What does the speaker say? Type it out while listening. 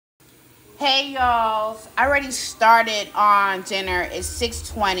Hey y'all, I already started on dinner. It's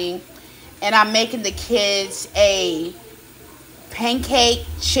 6:20 and I'm making the kids a pancake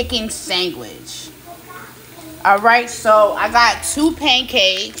chicken sandwich. Alright, so I got two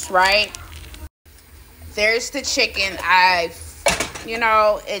pancakes, right? There's the chicken.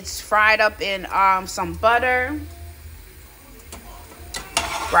 It's fried up in some butter.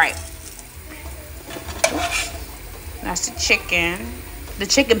 Right. That's the chicken. The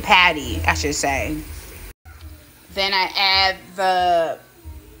chicken patty, I should say. Then I add the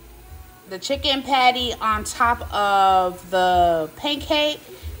chicken patty on top of the pancake.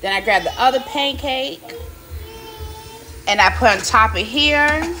 Then I grab the other pancake and I put on top of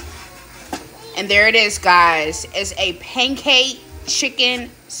here. And there it is, guys. It's a pancake chicken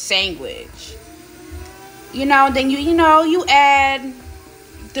sandwich. Then you add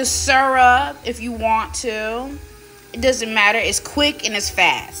the syrup if you want to. It doesn't matter. It's quick and it's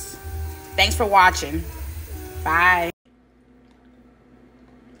fast. Thanks for watching. Bye.